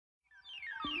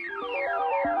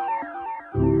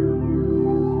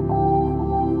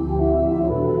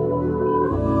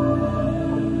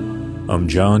I'm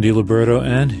John DiLiberto,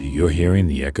 and you're hearing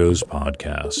the Echoes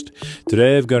podcast.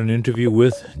 Today I've got an interview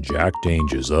with Jack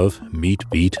Dangers of Meat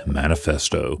Beat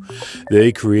Manifesto.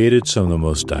 They created some of the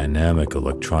most dynamic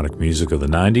electronic music of the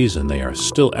 90s, and they are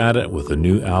still at it with a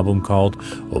new album called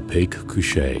Opaque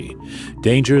Couché.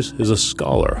 Dangers is a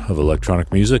scholar of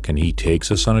electronic music, and he takes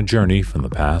us on a journey from the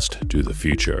past to the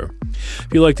future. If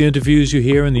you like the interviews you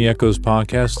hear in the Echoes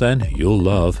podcast, then you'll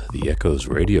love the Echoes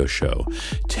radio show.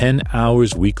 10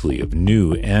 hours weekly of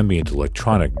new ambient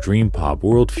electronic, dream pop,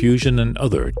 world fusion, and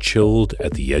other chilled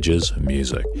at the edges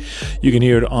music. You can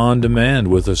hear it on demand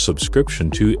with a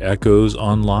subscription to Echoes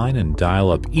Online and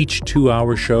dial up each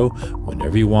 2-hour show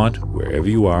whenever you want, wherever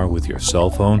you are with your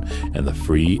cell phone and the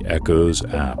free Echoes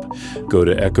app. Go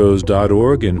to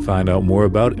echoes.org and find out more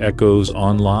about Echoes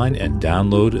Online and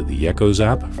download the Echoes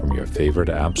app from your favorite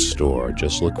app store.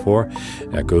 Just look for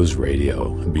Echoes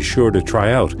Radio. And be sure to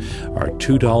try out our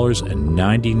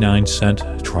 $2.99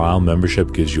 trial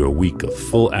membership. Gives you a week of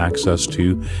full access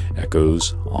to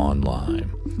Echoes Online.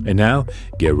 And now,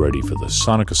 get ready for the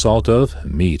sonic assault of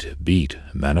Meat Beat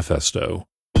Manifesto.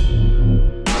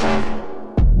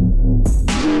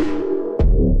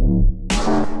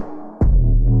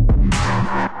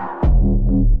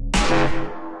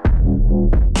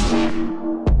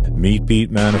 Meat Beat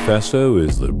Manifesto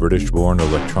is the British-born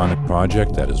electronic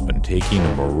project that has been taking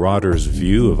a marauder's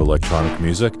view of electronic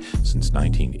music since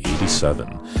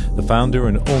 1987. The founder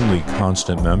and only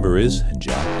constant member is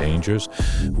Jack Dangers,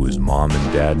 whose mom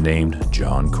and dad named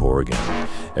John Corrigan.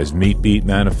 As Meat Beat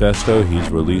Manifesto, he's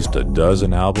released a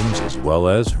dozen albums, as well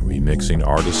as remixing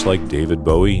artists like David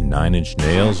Bowie, Nine Inch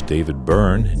Nails, David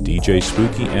Byrne, DJ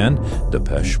Spooky, and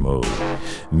Depeche Mode.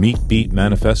 Meat Beat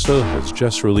Manifesto has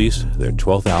just released their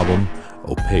 12th album,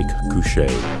 Opaque Couché.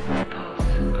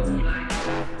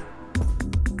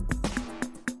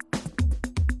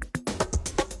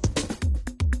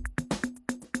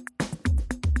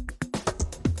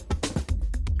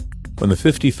 When the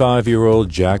 55-year-old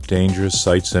Jack Dangers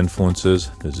cites influences,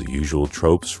 there's the usual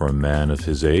tropes for a man of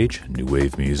his age: new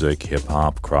wave music,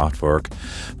 hip-hop, Kraftwerk.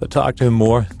 But talk to him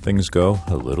more, things go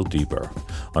a little deeper.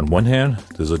 On one hand,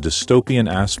 there's a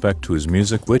dystopian aspect to his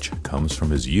music which comes from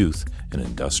his youth in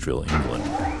industrial England.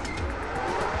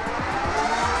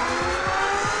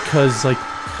 Because I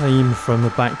came from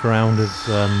a background of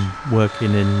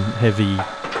working in heavy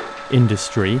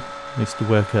industry. I used to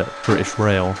work at British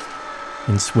Rail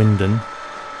in Swindon,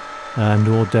 and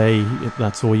all day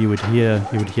that's all you would hear.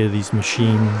 You would hear these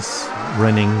machines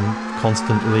running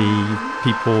constantly,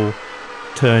 people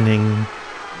turning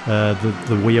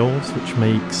the wheels, which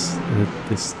makes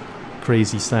this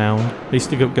crazy sound. I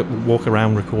used to walk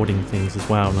around recording things as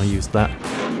well, and I used that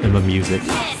in my music.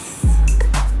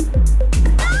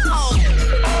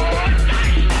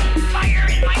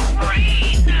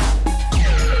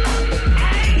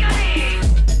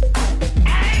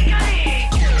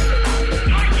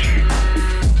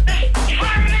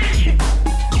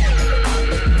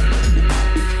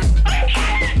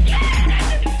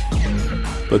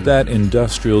 But that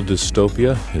industrial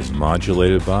dystopia is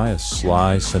modulated by a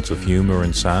sly sense of humor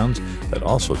and sounds that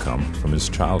also come from his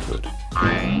childhood.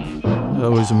 I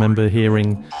always remember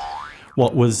hearing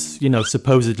what was,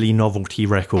 supposedly novelty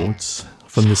records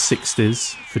from the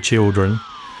 60s for children.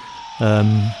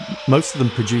 Most of them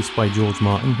produced by George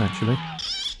Martin, actually.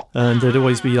 And there'd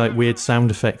always be like weird sound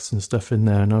effects and stuff in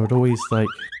there, and I would always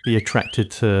be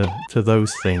attracted to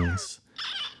those things.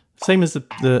 Same as the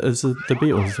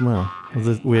Beatles as well. All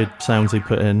the weird sounds they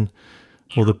put in,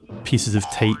 all the pieces of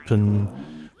tape and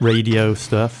radio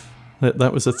stuff.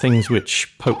 That was the things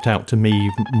which poked out to me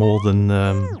more than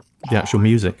the actual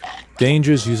music.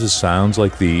 Dangers uses sounds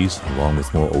like these, along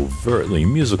with more overtly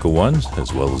musical ones,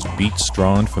 as well as beats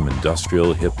drawn from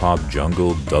industrial, hip-hop,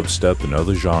 jungle, dubstep, and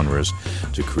other genres,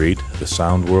 to create the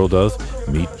sound world of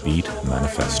Meat Beat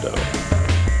Manifesto.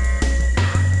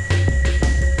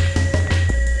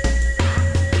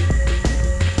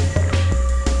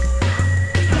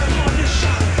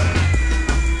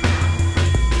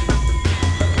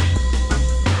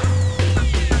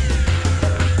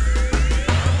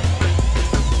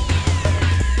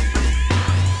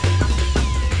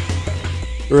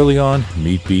 Early on,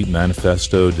 Meat Beat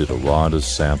Manifesto did a lot of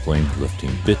sampling,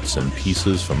 lifting bits and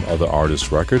pieces from other artists'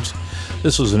 records.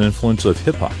 This was an influence of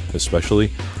hip-hop, especially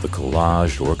the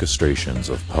collaged orchestrations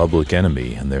of Public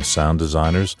Enemy and their sound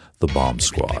designers, the Bomb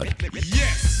Squad.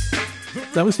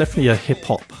 That was definitely a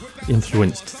hip-hop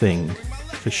influenced thing,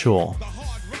 for sure.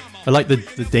 I like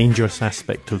the dangerous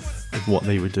aspect of what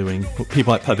they were doing, what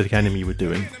people like Public Enemy were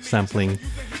doing, sampling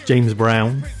James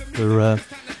Brown for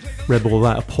Rebel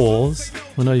Without a Pause.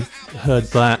 When I heard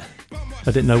that,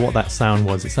 I didn't know what that sound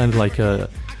was. It sounded like a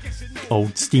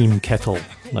old steam kettle,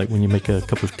 like when you make a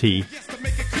cup of tea.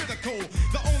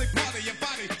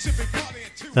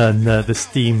 And the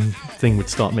steam thing would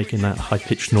start making that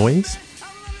high-pitched noise.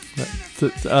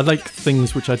 I like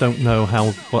things which I don't know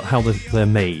how they're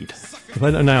made. If I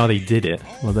don't know how they did it,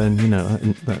 well then, you know,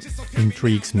 that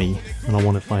intrigues me, and I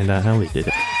want to find out how they did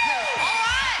it.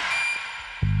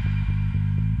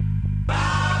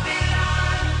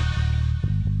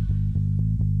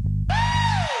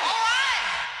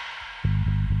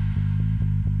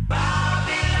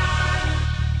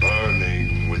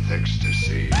 Burning with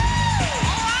ecstasy.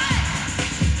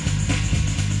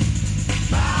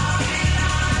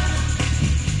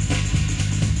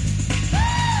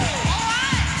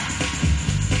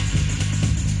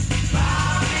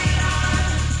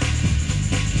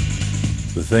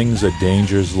 The things that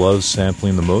Dangers loves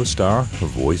sampling the most are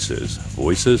voices.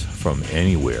 Voices from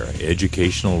anywhere,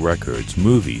 educational records,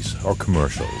 movies, or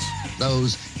commercials.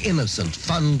 Those innocent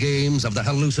fun games of the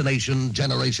hallucination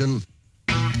generation.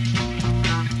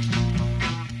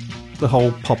 The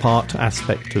whole pop art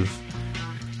aspect of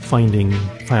finding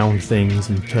found things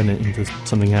and turning it into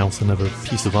something else, another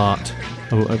piece of art.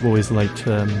 I've always liked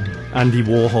Andy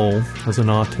Warhol as an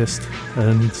artist,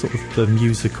 and sort of the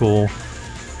musical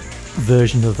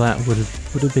version of that would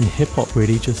have been hip-hop,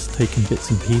 really, just taking bits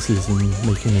and pieces and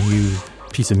making a new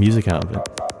piece of music out of it.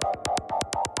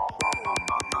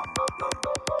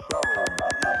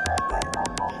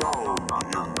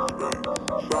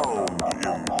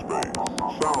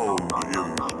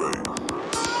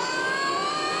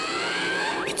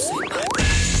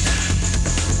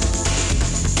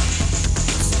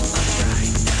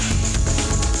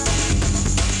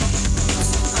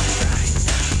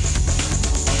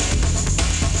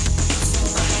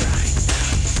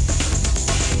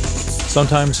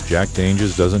 Sometimes Jack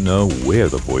Dangers doesn't know where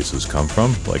the voices come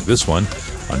from, like this one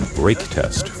on Break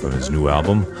Test from his new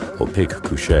album, Opaque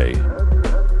Couché.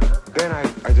 Then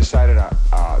I decided that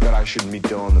I should meet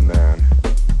Dylan the man.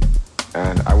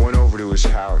 And I went over to his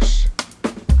house.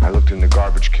 I looked in the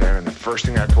garbage can, and the first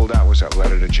thing I pulled out was that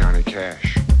letter to Johnny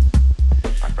Cash.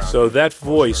 So that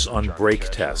voice on Break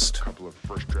Test,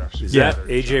 is that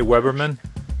A.J. Weberman?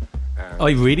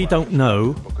 I really don't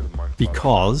know,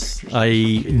 because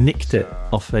I nicked it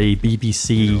off a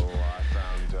BBC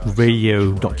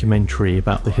radio documentary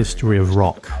about the history of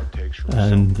rock,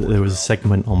 and there was a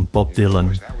segment on Bob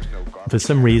Dylan. For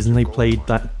some reason they played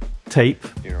that tape,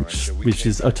 which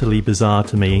is utterly bizarre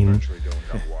to me and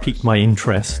piqued my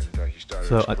interest.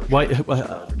 So why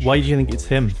do you think it's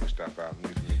him?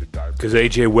 Because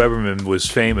A.J. Weberman was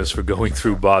famous for going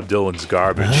through Bob Dylan's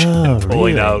garbage and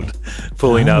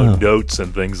pulling out notes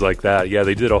and things like that. Yeah,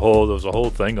 there was a whole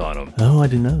thing on him. Oh, I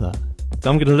didn't know that.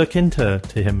 So I'm going to look into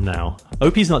him now.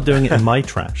 Hope he's not doing it in my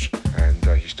trash. And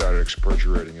he started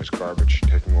expurgating his garbage,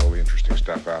 taking all the interesting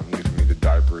stuff out and leaving me the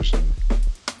diapers and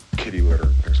kitty litter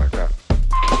and things like that.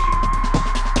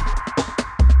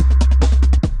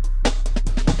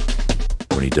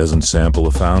 When he doesn't sample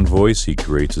a found voice, he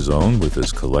creates his own with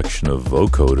his collection of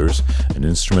vocoders, an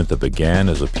instrument that began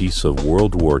as a piece of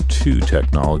World War II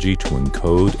technology to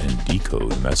encode and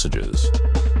decode messages.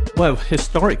 Well,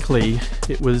 historically,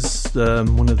 it was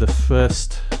one of the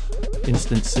first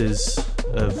instances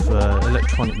of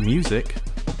electronic music.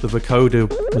 The vocoder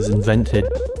was invented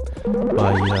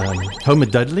by Homer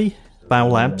Dudley, Bow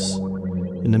Labs,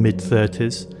 in the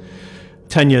mid-30s.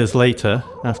 10 years later,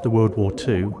 after World War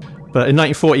II. But in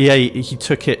 1948, he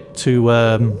took it to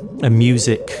a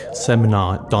music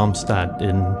seminar at Darmstadt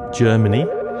in Germany.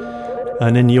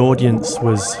 And in the audience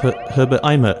was Herbert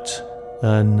Eimert.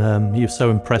 And he was so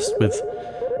impressed with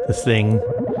the thing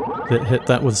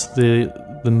that was the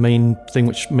main thing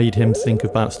which made him think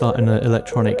about starting an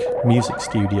electronic music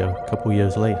studio a couple of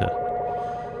years later.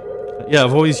 Yeah,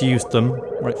 I've always used them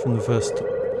right from the first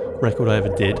record I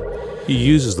ever did. He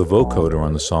uses the vocoder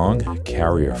on the song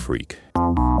Carrier Freak.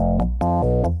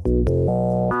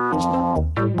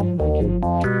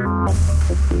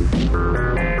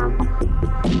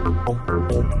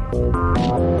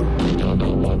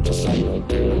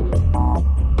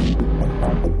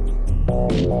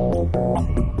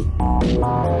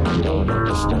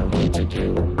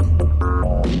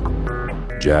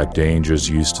 Jack Dangers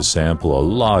used to sample a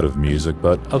lot of music,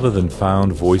 but other than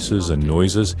found voices and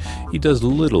noises, he does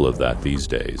little of that these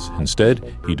days.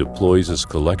 Instead, he deploys his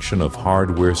collection of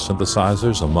hardware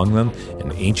synthesizers, among them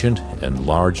an ancient and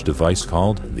large device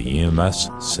called the EMS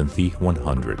Synthy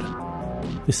 100.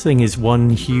 This thing is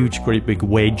one huge, great big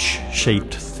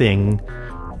wedge-shaped thing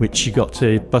which you got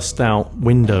to bust out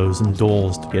windows and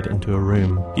doors to get into a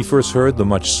room. He first heard the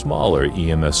much smaller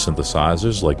EMS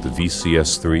synthesizers like the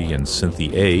VCS3 and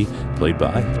Synthi A, played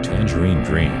by Tangerine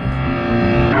Dream.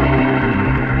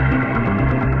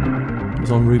 It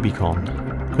was on Rubicon.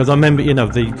 Because I remember,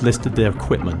 they listed their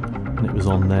equipment, and it was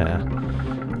on there.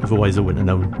 Otherwise, I wouldn't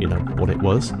have known, what it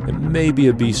was. It may be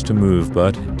a beast to move,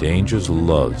 but Dangers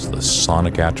loves the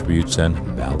sonic attributes and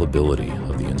malleability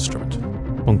of the instrument.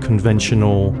 On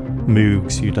conventional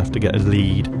Moogs, you'd have to get a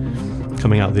lead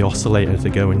coming out of the oscillator to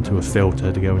go into a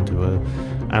filter, to go into an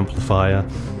amplifier,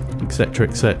 etc.,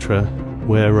 etc.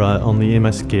 Where on the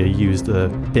EMS gear, you used a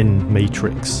pin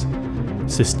matrix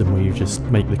system where you just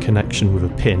make the connection with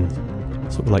a pin,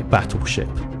 sort of like Battleship.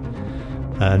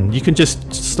 And you can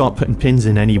just start putting pins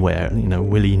in anywhere,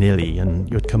 willy-nilly, and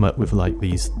you'd come up with like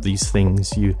these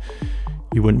things you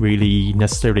wouldn't really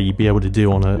necessarily be able to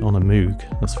do on a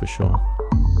Moog, that's for sure.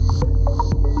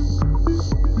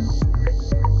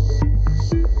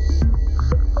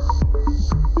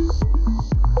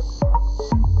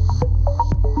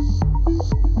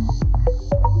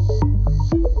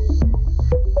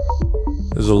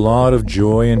 There's a lot of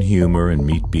joy and humor in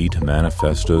Meat Beat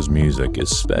Manifesto's music,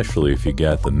 especially if you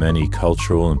get the many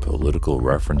cultural and political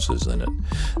references in it.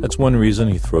 That's one reason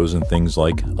he throws in things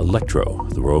like Electro,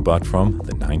 the robot from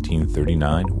the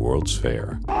 1939 World's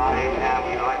Fair. I am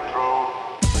Electro.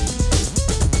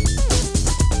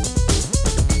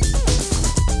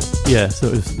 Yeah, so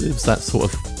it was that sort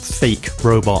of fake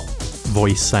robot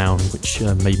voice sound which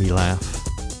made me laugh.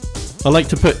 I like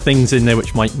to put things in there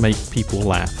which might make people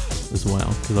laugh as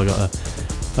well, because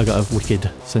I got a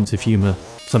wicked sense of humour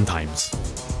sometimes.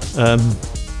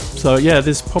 So yeah,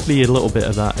 there's probably a little bit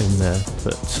of that in there,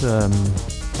 but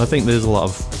I think there's a lot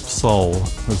of soul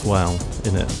as well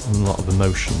in it, and a lot of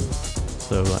emotion,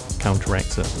 so that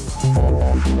counteracts it.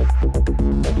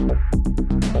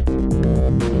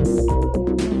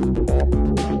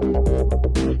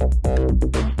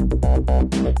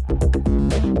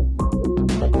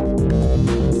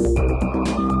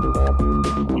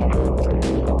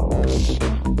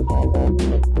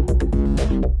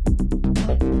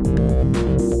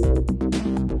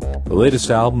 The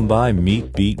latest album by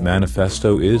Meat Beat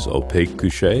Manifesto is Opaque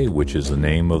Couche, which is the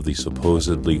name of the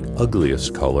supposedly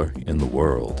ugliest color in the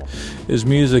world. His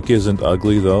music isn't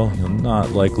ugly, though. You'll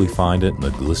not likely find it in the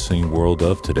glistening world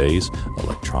of today's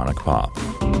electronic pop.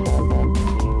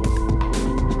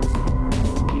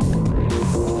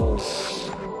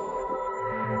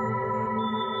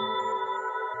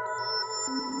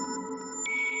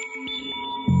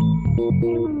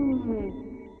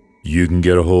 You can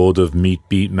get a hold of Meat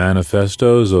Beat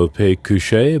Manifesto's Opaque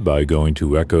Couche by going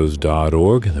to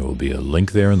echoes.org. There will be a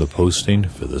link there in the posting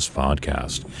for this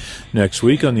podcast. Next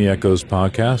week on the Echoes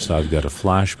podcast, I've got a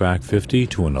Flashback 50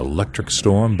 to an Electric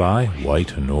Storm by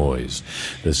White Noise.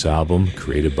 This album,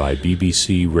 created by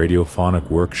BBC Radiophonic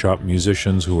Workshop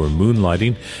musicians who were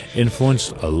moonlighting,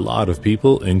 influenced a lot of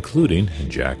people, including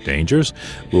Jack Dangers.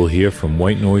 We'll hear from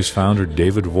White Noise founder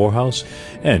David Vorhaus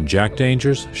and Jack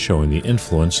Dangers showing the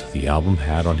influence the album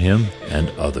had on him and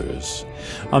others.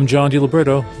 I'm John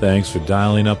DiLiberto. Thanks for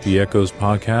dialing up the Echoes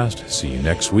podcast. See you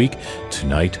next week,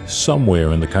 tonight,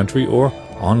 somewhere in the country, or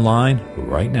online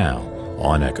right now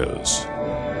on Echoes.